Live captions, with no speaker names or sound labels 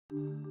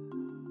Welcome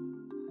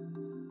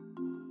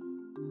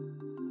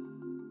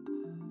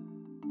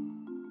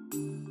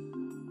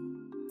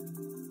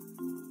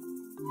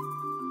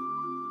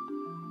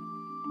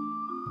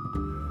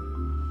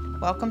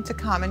to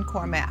Common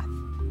Core Math.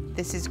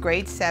 This is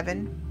Grade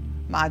 7,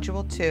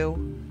 Module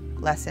 2,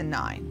 Lesson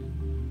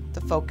 9.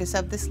 The focus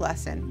of this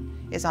lesson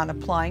is on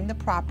applying the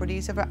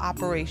properties of our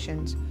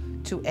operations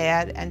to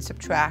add and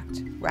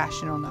subtract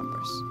rational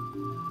numbers.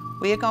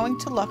 We are going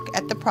to look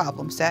at the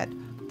problem set,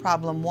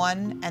 Problem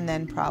 1 and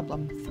then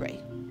Problem 3.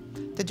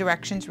 The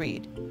directions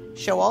read,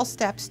 show all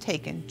steps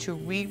taken to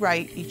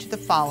rewrite each of the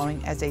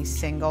following as a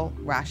single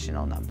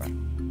rational number.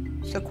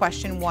 So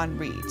question 1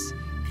 reads,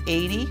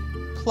 80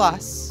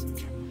 plus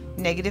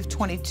negative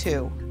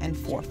 22 and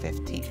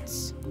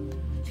 4/15.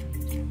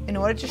 In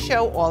order to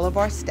show all of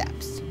our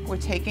steps, we're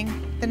taking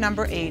the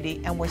number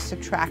 80 and we're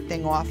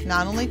subtracting off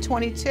not only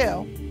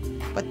 22,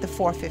 but the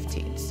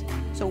 4/15.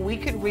 So we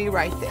could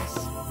rewrite this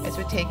as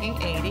we're taking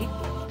 80,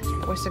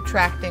 we're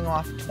subtracting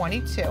off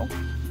 22,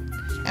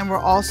 and we're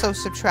also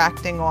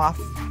subtracting off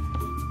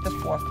the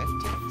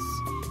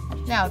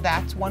 4/15. Now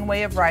that's one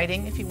way of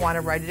writing if you want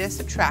to write it as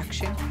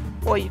subtraction,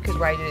 or you could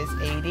write it as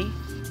 80.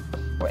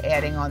 We're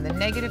adding on the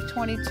negative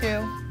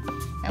 22,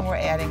 and we're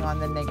adding on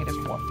the negative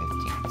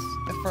 4/15.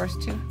 The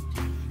first two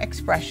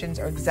expressions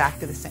are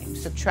exactly the same.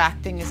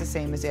 Subtracting is the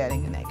same as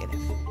adding a negative.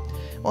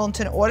 Well,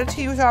 in order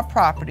to use our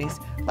properties,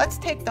 let's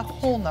take the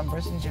whole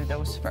numbers and do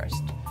those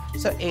first.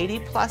 So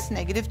 80 plus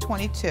negative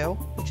 22,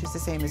 which is the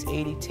same as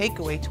 80 take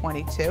away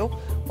 22,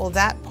 well,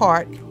 that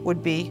part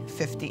would be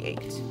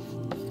 58.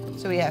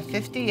 So we have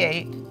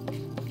 58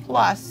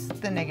 plus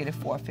the negative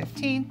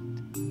 4/15,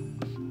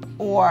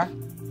 or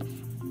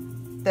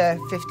the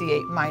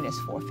 58 minus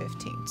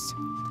 4/15.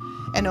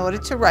 In order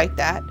to write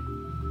that,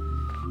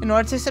 in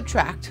order to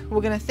subtract,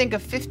 we're going to think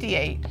of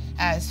 58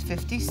 as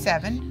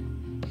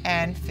 57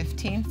 and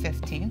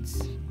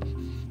 15/15.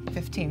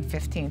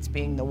 15/15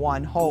 being the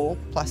one whole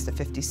plus the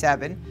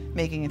 57,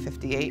 making it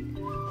 58,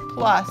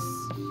 plus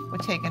we're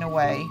taking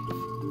away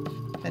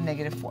the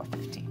negative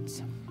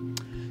 4/15.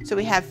 So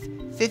we have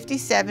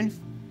 57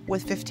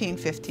 with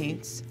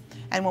 15/15,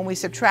 and when we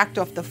subtract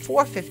off the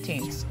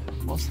 4/15,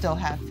 we'll still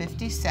have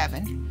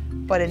 57,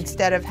 but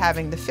instead of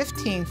having the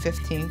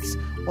 15/15,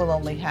 we'll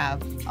only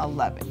have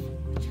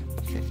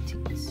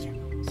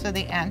 11/15. So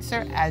the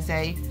answer as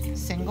a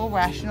single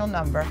rational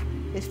number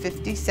is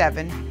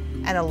 57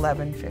 and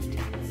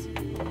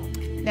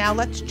 11/15. Now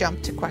let's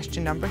jump to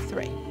question number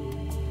 3.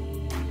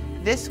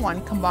 This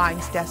one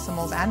combines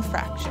decimals and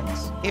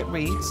fractions. It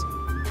reads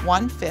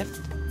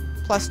 1/5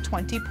 plus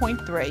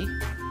 20.3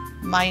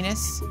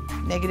 minus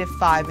negative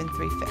 5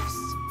 3/5.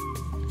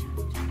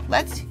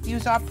 Let's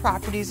use our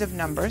properties of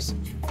numbers,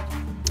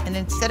 and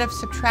instead of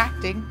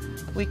subtracting,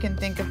 we can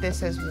think of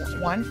this as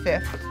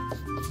 1/5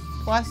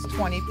 plus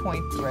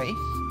 20.3.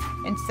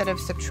 Instead of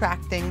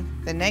subtracting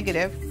the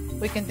negative,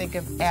 we can think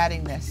of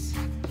adding this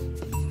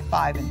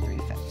 5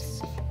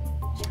 3/5.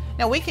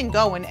 Now we can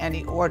go in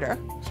any order,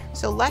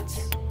 so let's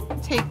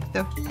take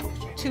the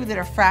two that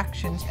are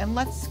fractions and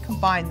let's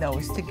combine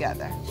those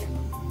together.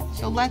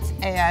 So let's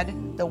add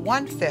the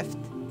 1/5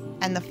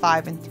 and the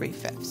 5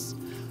 3/5.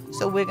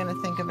 So we're going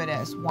to think of it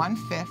as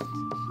 1/5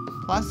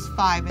 plus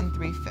 5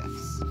 3/5.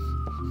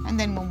 And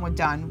then when we're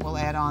done, we'll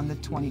add on the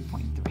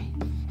 20.3.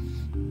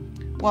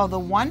 Well, the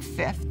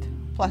 1/5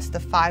 plus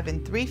the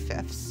 5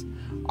 3/5,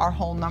 our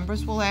whole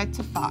numbers will add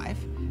to 5,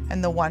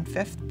 and the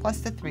 1/5 plus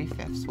the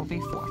 3/5 will be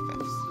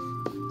 4/5.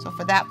 So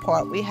for that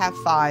part, we have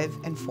 5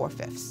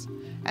 4/5.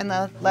 And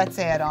let's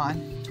add on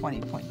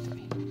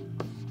 20.3.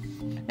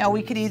 Now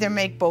we could either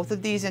make both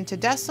of these into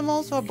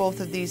decimals or both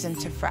of these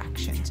into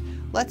fractions.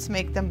 Let's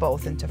make them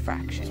both into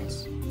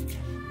fractions.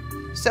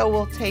 So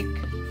we'll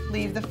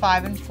leave the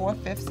 5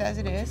 4/5 as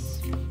it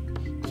is,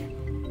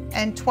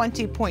 and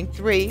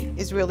 20.3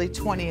 is really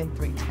 20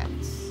 3/10.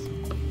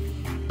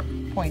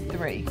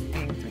 0.3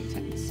 being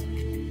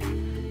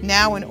 3/10.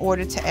 Now in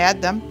order to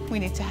add them, we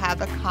need to have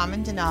a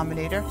common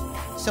denominator.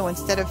 So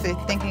instead of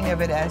thinking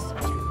of it as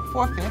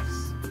 4/5,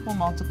 we'll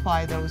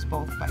multiply those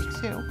both by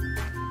 2.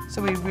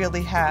 So we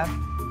really have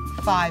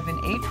 5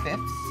 8/5,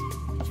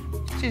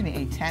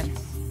 8/10,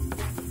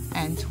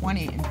 and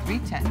 20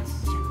 3/10.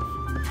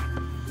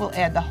 We'll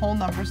add the whole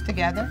numbers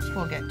together,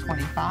 we'll get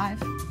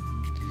 25.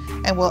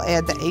 And we'll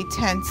add the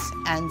 8/10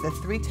 and the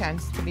 3/10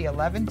 to be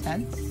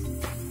 11/10.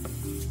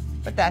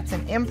 But that's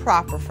an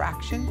improper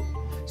fraction,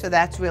 so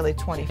that's really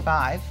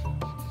 25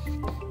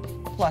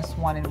 plus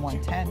 1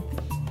 1/10.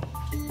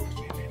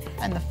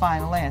 And the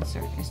final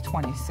answer is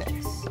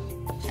 26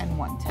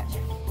 1/10.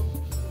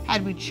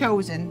 Had we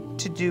chosen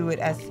to do it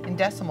as in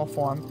decimal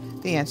form,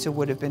 the answer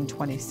would have been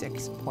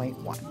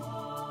 26.1.